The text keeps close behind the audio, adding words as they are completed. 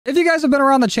If you guys have been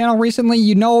around the channel recently,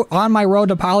 you know on my road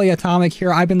to polyatomic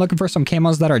here, I've been looking for some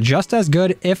camos that are just as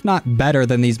good, if not better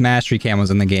than these mastery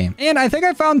camos in the game. And I think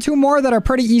I found two more that are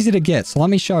pretty easy to get, so let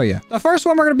me show you. The first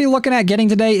one we're going to be looking at getting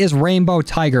today is Rainbow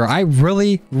Tiger. I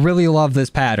really love this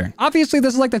pattern. Obviously,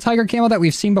 this is like the tiger camo that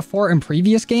we've seen before in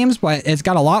previous games, but it's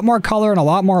got a lot more color and a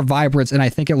lot more vibrance, and I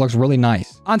think it looks really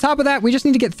nice. On top of that, we just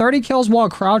need to get 30 kills while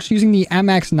crouched using the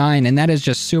MX9, and that is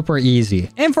just super easy.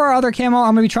 And for our other camo,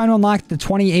 I'm going to be trying to unlock the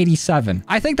 2087.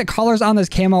 I think the colors on this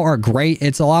camo are great.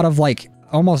 It's a lot of like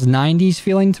almost 90s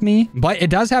feeling to me, but it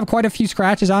does have quite a few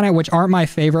scratches on it, which aren't my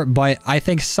favorite, but I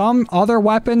think some other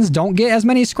weapons don't get as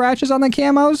many scratches on the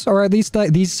camos, or at least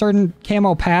these certain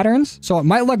camo patterns. So it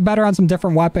might look better on some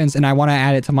different weapons, and I want to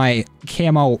add it to my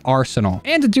camo arsenal.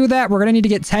 And to do that, we're going to need to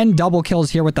get 10 double kills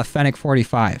here with the Fennec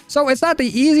 45. So it's not the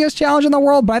easiest challenge in the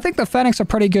world, but I think the Fennec's a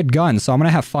pretty good gun, so I'm going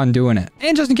to have fun doing it.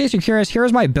 And just in case you're curious,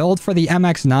 here's my build for the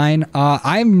MX9.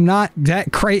 I'm not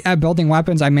that great at building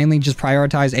weapons. I mainly just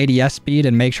prioritize ADS speed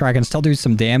and make sure I can still do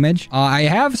some damage. I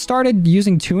have started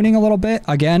using tuning a little bit.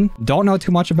 Again, don't know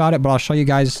too much about it, but I'll show you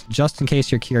guys just in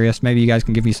case you're curious. Maybe you guys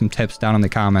can give me some tips down in the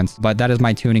comments. But that is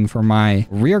my tuning for my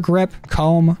rear grip,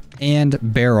 comb, and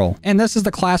barrel. And this is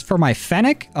the class for my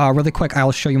Fennec. Really quick,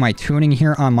 I'll show you my tuning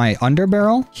here on my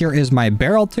underbarrel. Here is my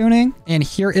barrel tuning, and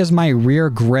here is my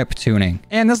rear grip tuning.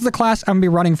 And this is the class I'm gonna be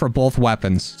running for both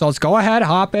weapons. So let's go ahead,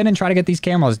 hop in, and try to get these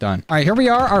camos done. All right, here we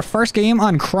are, our first game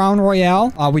on Crown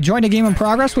Royale. We joined a game in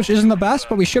progress, which isn't the best,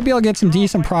 but we should be able to get some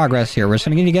decent progress here. We're just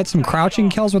gonna need to get some crouching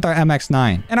kills with our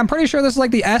MX9. And I'm pretty sure this is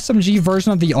like the SMG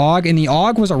version of the AUG, and the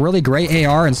AUG was a really great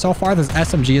AR, and so far this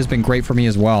SMG has been great for me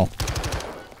as well.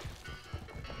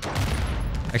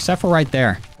 Except for right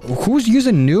there. Who's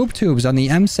using noob tubes on the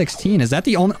M16? Is that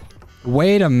the only...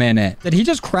 Wait a minute. Did he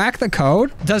just crack the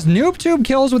code? Does noob tube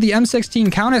kills with the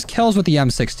M16 count as kills with the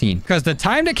M16? Because the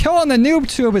time to kill on the noob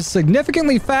tube is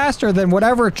significantly faster than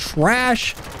whatever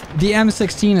trash the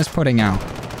M16 is putting out.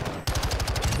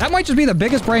 That might just be the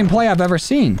biggest brain play I've ever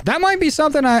seen. That might be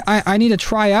something I need to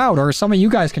try out, or some of you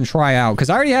guys can try out, because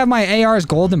I already have my ARs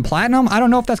gold and platinum. I don't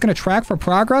know if that's going to track for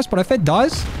progress, but if it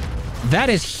does... That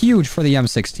is huge for the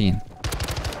M16.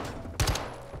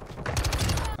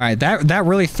 All right, that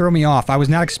really threw me off. I was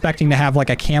not expecting to have like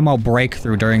a camo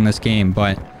breakthrough during this game,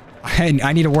 but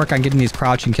I need to work on getting these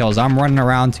crouching kills. I'm running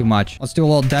around too much. Let's do a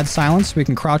little dead silence so we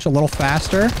can crouch a little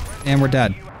faster, and we're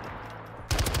dead.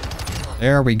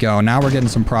 There we go. Now we're getting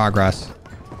some progress.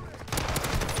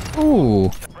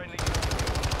 Ooh.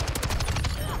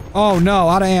 Oh no,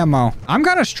 out of ammo. I'm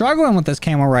kind of struggling with this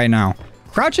camo right now.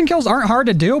 Crouching kills aren't hard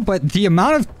to do, but the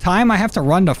amount of time I have to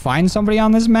run to find somebody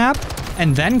on this map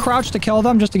and then crouch to kill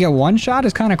them just to get one shot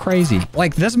is kind of crazy.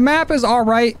 Like, this map is all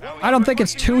right. I don't think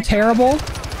it's too terrible,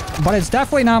 but it's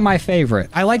definitely not my favorite.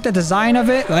 I like the design of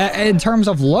it in terms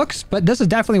of looks, but this is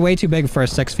definitely way too big for a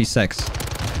 6v6.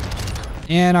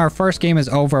 And our first game is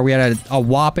over. We had a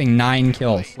whopping 9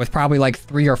 kills, with probably like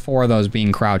 3 or 4 of those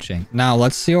being crouching. Now,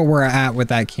 let's see where we're at with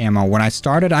that camo. When I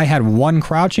started, I had 1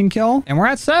 crouching kill, and we're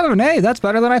at 7. Hey, that's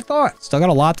better than I thought. Still got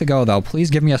a lot to go, though. Please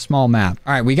give me a small map.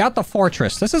 All right, we got the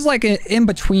fortress. This is like an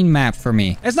in-between map for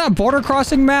me. It's not border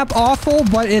crossing map awful,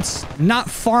 but it's not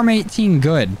Farm 18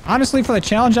 good. Honestly, for the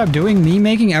challenge I'm doing, me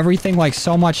making everything like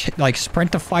so much like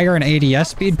sprint to fire and ADS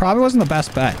speed probably wasn't the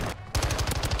best bet.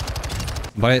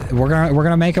 But we're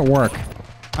gonna make it work.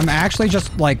 I'm actually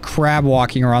just like crab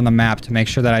walking around the map to make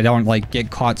sure that I don't like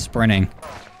get caught sprinting.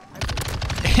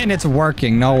 And it's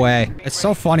working, no way. It's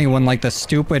so funny when like the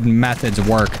stupid methods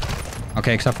work.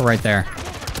 Okay, except for right there.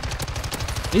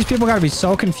 These people gotta be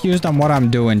so confused on what I'm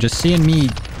doing, just seeing me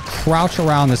crouch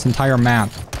around this entire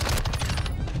map.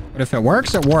 But if it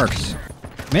works, it works.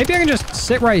 Maybe I can just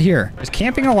sit right here. Is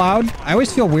camping allowed? I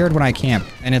always feel weird when I camp,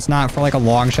 and it's not for like a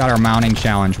long shot or mounting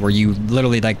challenge where you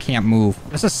literally like can't move.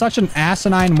 This is such an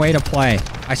asinine way to play.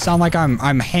 I sound like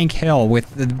I'm Hank Hill with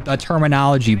the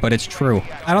terminology, but it's true.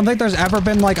 I don't think there's ever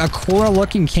been like a cooler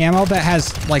looking camo that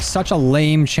has like such a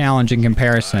lame challenge in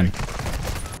comparison.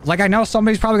 Like, I know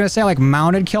somebody's probably gonna say like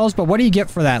mounted kills, but what do you get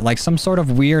for that? Like some sort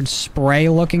of weird spray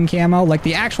looking camo? Like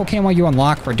the actual camo you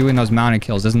unlock for doing those mounted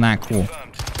kills, isn't that cool?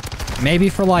 Maybe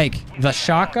for like the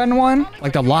shotgun one,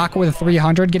 like the lock with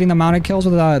 300, getting the mounted kills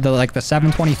with the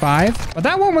 725. But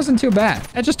that one wasn't too bad.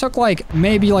 It just took like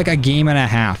maybe like a game and a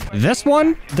half. This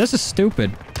one, this is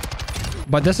stupid.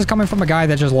 But this is coming from a guy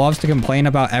that just loves to complain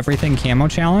about everything camo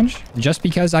challenge just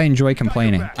because I enjoy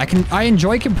complaining. I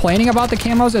enjoy complaining about the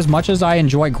camos as much as I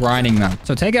enjoy grinding them.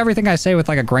 So take everything I say with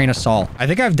like a grain of salt. I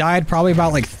think I've died probably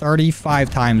about like 35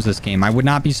 times this game. I would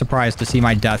not be surprised to see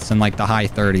my deaths in like the high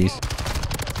 30s.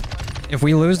 If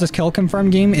we lose this kill confirm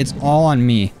game, it's all on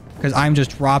me. because I'm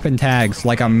just dropping tags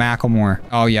like a Macklemore.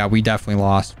 Oh yeah, we definitely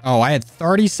lost. Oh, I had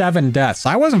 37 deaths.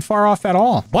 I wasn't far off at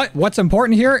all. But what's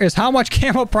important here is how much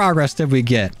camo progress did we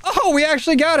get? Oh, we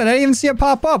actually got it. I didn't even see it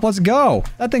pop up. Let's go.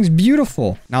 That thing's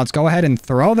beautiful. Now let's go ahead and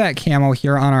throw that camo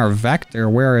here on our vector.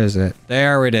 Where is it?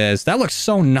 There it is. That looks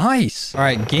so nice. All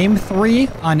right, game 3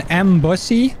 on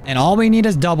M-Bussy. And all we need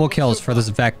is double kills for this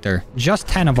vector. Just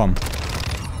 10 of them.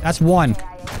 That's 1.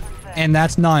 And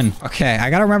that's none. Okay, I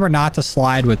gotta remember not to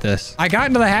slide with this. I got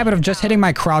into the habit of just hitting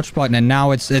my crouch button, and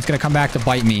now it's gonna come back to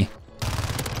bite me.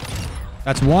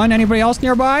 That's 1. Anybody else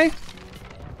nearby?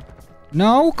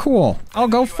 No? Cool. I'll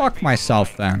go fuck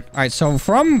myself then. All right, so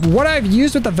from what I've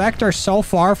used with the vector so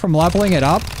far from leveling it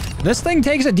up, this thing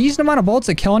takes a decent amount of bullets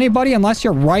to kill anybody unless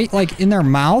you're right, like, in their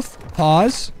mouth.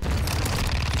 Pause.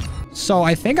 So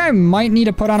I think I might need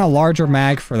to put on a larger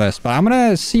mag for this, but I'm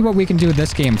gonna see what we can do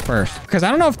this game first. Because I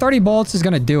don't know if 30 bullets is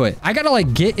gonna do it. I gotta,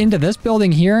 like, get into this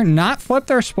building here, not flip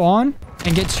their spawn,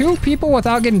 and get 2 people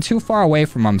without getting too far away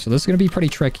from them. So this is gonna be pretty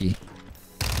tricky.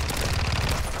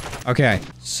 Okay,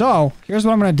 so here's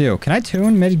what I'm gonna do. Can I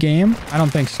tune mid-game? I don't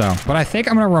think so. But I think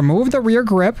I'm gonna remove the rear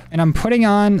grip, and I'm putting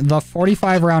on the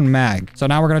 45 round mag. So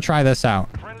now we're gonna try this out.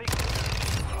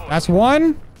 That's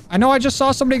 1. I know I just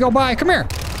saw somebody go by. Come here.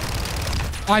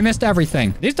 Oh, I missed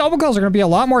everything. These double kills are gonna be a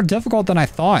lot more difficult than I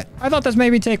thought. I thought this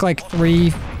maybe take like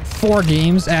 3-4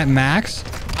 games at max.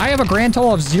 I have a grand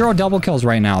total of 0 double kills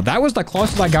right now. That was the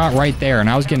closest I got right there, and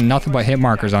I was getting nothing but hit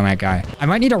markers on that guy. I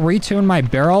might need to retune my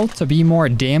barrel to be more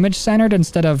damage centered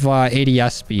instead of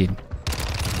ADS speed.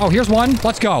 Oh, here's 1.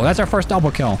 Let's go. That's our first double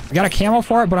kill. We got a camo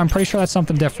for it, but I'm pretty sure that's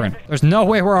something different. There's no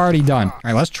way we're already done. All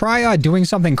right, let's try doing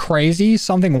something crazy,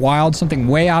 something wild, something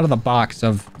way out of the box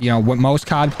of, you know, what most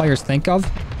COD players think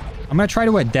of. I'm going to try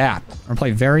to adapt. I'm going to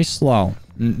play very slow.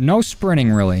 No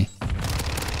sprinting, really.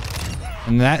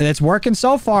 And it's working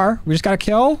so far. We just got to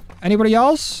kill. Anybody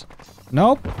else?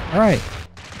 Nope. All right.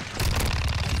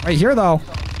 Right here, though.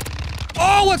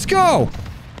 Oh, let's go.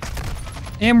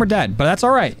 And we're dead, but that's all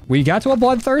right. We got to a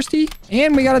bloodthirsty,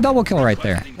 and we got a double kill right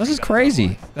there. This is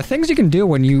crazy. The things you can do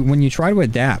when you try to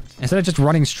adapt, instead of just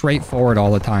running straight forward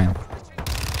all the time.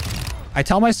 I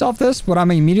tell myself this, but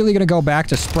I'm immediately going to go back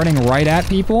to sprinting right at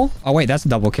people. Oh, wait, that's a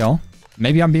double kill.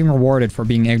 Maybe I'm being rewarded for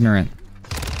being ignorant.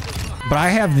 But I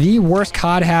have the worst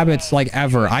COD habits, like,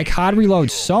 ever. I COD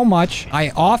reload so much. I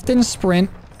often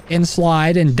sprint and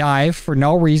slide and dive for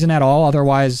no reason at all,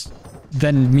 otherwise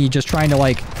than me just trying to,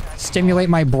 like, stimulate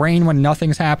my brain when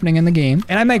nothing's happening in the game.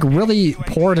 And I make really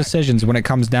poor decisions when it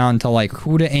comes down to, like,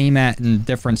 who to aim at in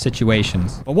different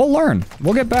situations. But we'll learn.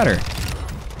 We'll get better.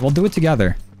 We'll do it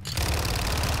together.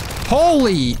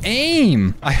 Holy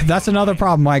aim! That's another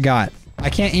problem I got.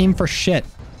 I can't aim for shit.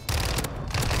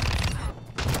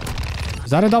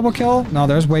 Is that a double kill? No,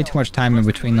 there's way too much time in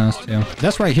between those two.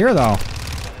 This right here, though.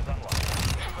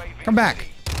 Come back.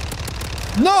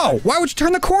 No! Why would you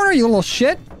turn the corner, you little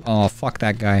shit? Oh, fuck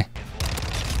that guy.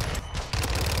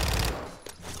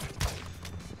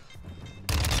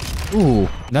 Ooh,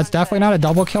 that's definitely not a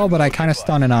double kill, but I kind of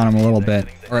stunned on him a little bit.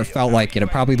 Or it felt like it. It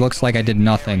probably looks like I did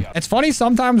nothing. It's funny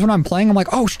sometimes when I'm playing, I'm like,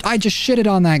 oh, I just shitted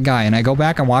on that guy. And I go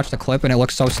back and watch the clip and it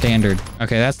looks so standard.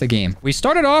 Okay, that's the game. We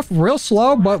started off real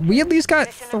slow, but we at least got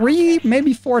 3,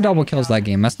 maybe 4 double kills that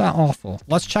game. That's not awful.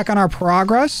 Let's check on our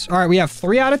progress. All right, we have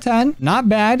 3 out of 10. Not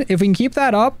bad. If we can keep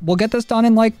that up, we'll get this done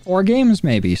in like 4 games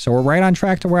maybe. So we're right on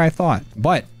track to where I thought.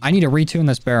 But I need to retune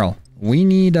this barrel. We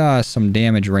need some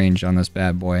damage range on this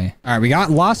bad boy. All right, we got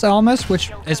Los Alamos,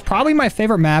 which is probably my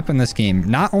favorite map in this game.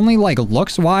 Not only like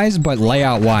looks-wise, but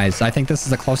layout-wise. I think this is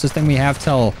the closest thing we have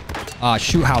till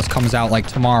Shoot House comes out like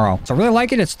tomorrow. So I really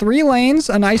like it. It's 3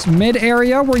 lanes, a nice mid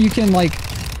area where you can like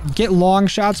get long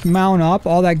shots, mount up,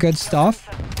 all that good stuff.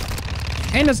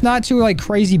 And it's not too like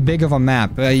crazy big of a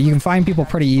map. You can find people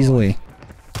pretty easily.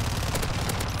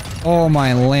 Oh my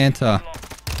Atlanta.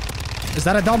 Is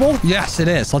that a double? Yes, it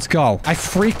is. Let's go. I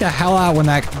freaked the hell out when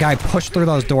that guy pushed through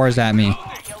those doors at me.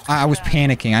 I was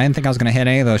panicking. I didn't think I was going to hit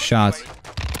any of those shots.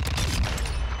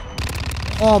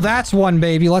 Oh, that's one,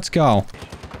 baby. Let's go.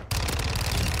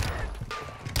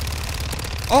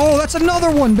 Oh, that's another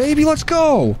one, baby. Let's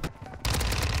go.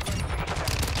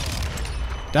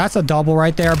 That's a double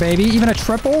right there, baby. Even a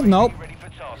triple? Nope.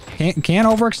 Can't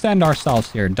overextend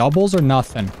ourselves here. Doubles or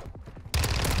nothing.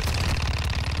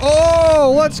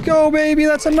 Oh, let's go, baby.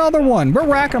 That's another one. We're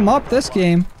racking them up this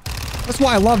game. That's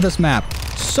why I love this map.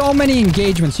 So many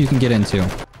engagements you can get into.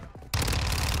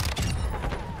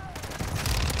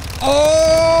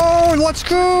 Oh, Let's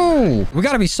go. We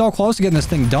got to be so close to getting this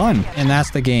thing done. And that's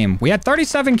the game. We had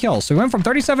 37 kills. So we went from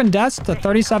 37 deaths to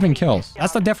 37 kills.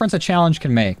 That's the difference a challenge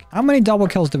can make. How many double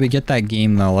kills did we get that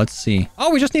game, though? Let's see.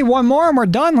 Oh, we just need one more and we're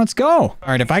done. Let's go. All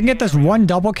right, if I can get this one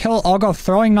double kill, I'll go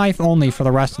throwing knife only for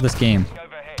the rest of this game.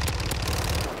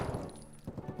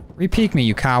 Re-peek me,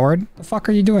 you coward. The fuck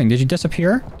are you doing? Did you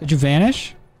disappear? Did you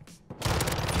vanish?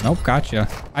 Nope, gotcha.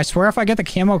 I swear if I get the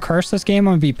camo curse this game,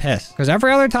 I'm gonna be pissed. Because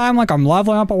every other time, like, I'm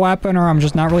leveling up a weapon or I'm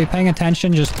just not really paying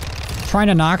attention, just trying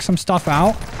to knock some stuff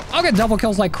out, I'll get double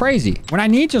kills like crazy. When I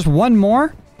need just one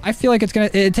more, I feel like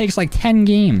it takes like 10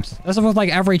 games. This is with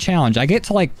like every challenge. I get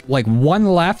to like one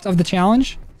left of the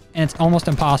challenge, and it's almost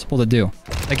impossible to do.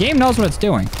 The game knows what it's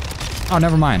doing. Oh,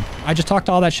 never mind. I just talked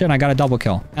all that shit and I got a double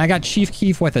kill. And I got Chief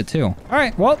Keef with it too. All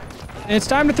right, well, it's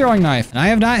time to throwing knife. And I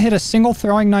have not hit a single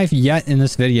throwing knife yet in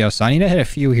this video, so I need to hit a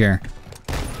few here.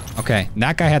 Okay,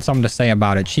 that guy had something to say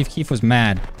about it. Chief Keef was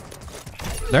mad.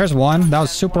 There's one. That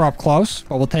was super up close,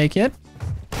 but we'll take it.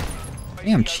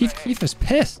 Damn, Chief Keef is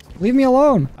pissed. Leave me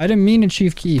alone. I didn't mean to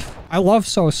Chief Keef. I love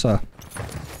Sosa.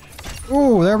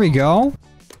 Ooh, there we go.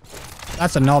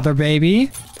 That's another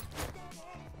baby.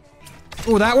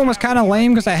 Ooh, that one was kind of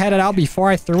lame because I had it out before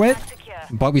I threw it.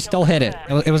 But we still hit it.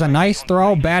 It was a nice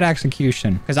throw, bad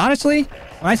execution. Because honestly,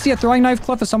 when I see a throwing knife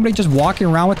clip of somebody just walking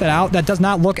around with it out, that does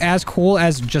not look as cool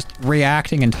as just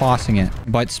reacting and tossing it.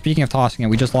 But speaking of tossing it,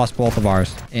 we just lost both of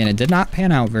ours. And it did not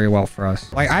pan out very well for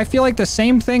us. Like, I feel like the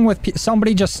same thing with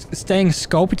somebody just staying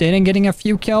scoped in and getting a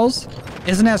few kills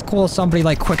isn't as cool as somebody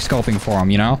like quick scoping for them,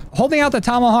 you know? Holding out the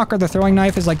tomahawk or the throwing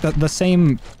knife is like the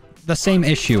same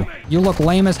issue. You look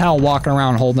lame as hell walking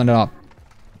around holding it up.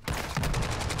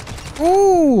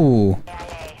 Ooh.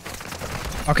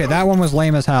 Okay, that one was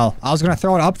lame as hell. I was gonna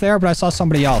throw it up there, but I saw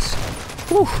somebody else.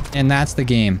 Whew. And that's the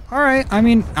game. All right. I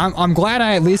mean, I'm glad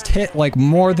I at least hit like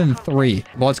more than 3.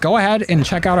 Well, let's go ahead and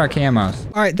check out our camos.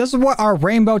 All right. This is what our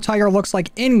rainbow tiger looks like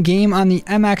in game on the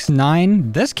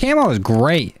MX9. This camo is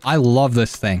great. I love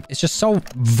this thing. It's just so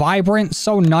vibrant,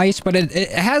 so nice, but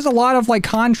it has a lot of like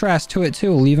contrast to it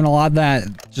too, leaving a lot of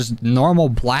that just normal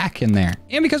black in there.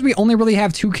 And because we only really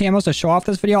have 2 camos to show off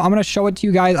this video, I'm going to show it to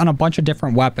you guys on a bunch of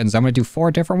different weapons. I'm going to do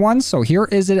 4 different ones. So here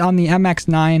is it on the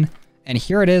MX9. And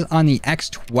here it is on the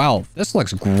X12. This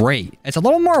looks great. It's a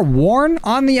little more worn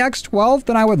on the X12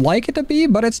 than I would like it to be,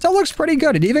 but it still looks pretty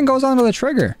good. It even goes onto the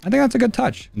trigger. I think that's a good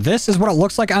touch. This is what it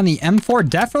looks like on the M4.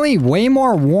 Definitely way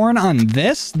more worn on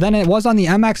this than it was on the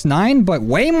MX9, but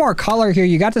way more color here.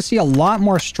 You got to see a lot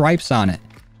more stripes on it.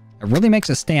 It really makes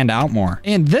it stand out more.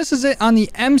 And this is it on the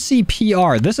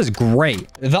MCPR. This is great.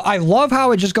 I love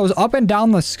how it just goes up and down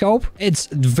the scope. It's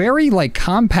very like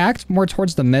compact, more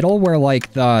towards the middle where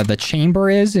like the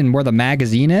chamber is and where the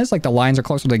magazine is. Like the lines are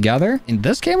closer together. And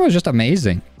this camo is just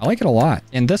amazing. I like it a lot.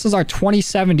 And this is our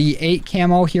 2078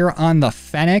 camo here on the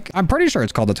Fennec. I'm pretty sure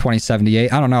it's called the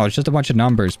 2078. I don't know. It's just a bunch of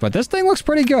numbers, but this thing looks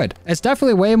pretty good. It's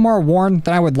definitely way more worn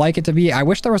than I would like it to be. I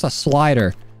wish there was a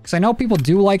slider. Because I know people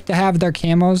do like to have their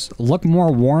camos look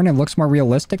more worn and looks more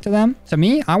realistic to them. To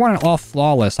me, I want it all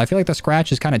flawless. I feel like the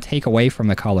scratches kind of take away from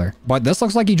the color. But this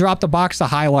looks like you dropped a box of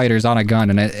highlighters on a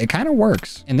gun and it kind of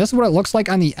works. And this is what it looks like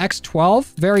on the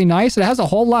X12. Very nice. It has a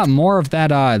whole lot more of that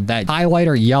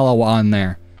highlighter yellow on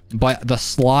there. But the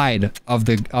slide of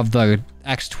the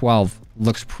X12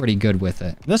 looks pretty good with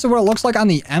it. This is what it looks like on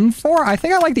the M4. I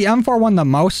think I like the M4 one the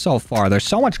most so far. There's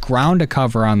so much ground to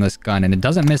cover on this gun and it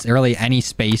doesn't miss really any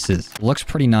spaces. It looks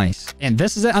pretty nice. And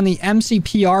this is it on the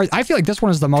MCPR. I feel like this one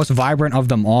is the most vibrant of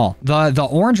them all. The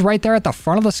orange right there at the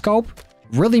front of the scope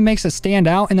really makes it stand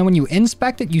out. And then when you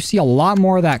inspect it, you see a lot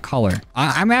more of that color.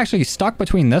 I'm actually stuck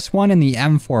between this one and the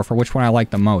M4 for which one I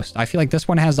like the most. I feel like this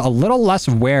one has a little less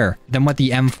wear than what the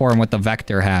M4 and what the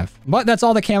Vector have. But that's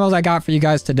all the camos I got for you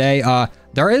guys today.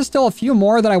 There is still a few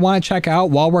more that I want to check out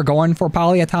while we're going for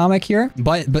polyatomic here.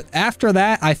 But after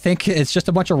that, I think it's just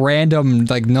a bunch of random,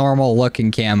 like, normal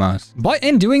looking camos. But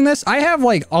in doing this, I have,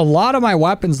 like, a lot of my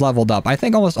weapons leveled up. I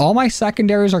think almost all my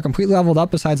secondaries are completely leveled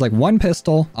up besides, like, one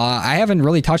pistol. I haven't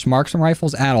really touched marksman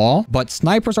rifles at all. But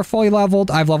snipers are fully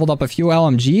leveled. I've leveled up a few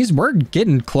LMGs. We're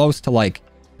getting close to, like,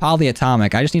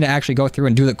 polyatomic. I just need to actually go through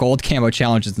and do the gold camo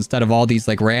challenges instead of all these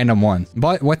like random ones.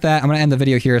 But with that, I'm going to end the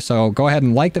video here. So go ahead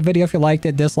and like the video if you liked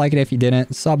it, dislike it if you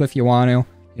didn't, sub if you want to, you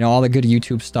know, all the good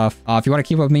YouTube stuff. If you want to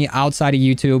keep up with me outside of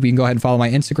YouTube, you can go ahead and follow my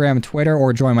Instagram, Twitter,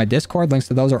 or join my Discord. Links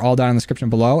to those are all down in the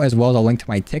description below, as well as a link to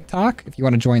my TikTok if you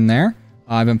want to join there.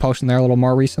 I've been posting there a little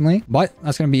more recently, but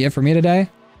that's going to be it for me today.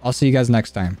 I'll see you guys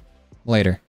next time. Later.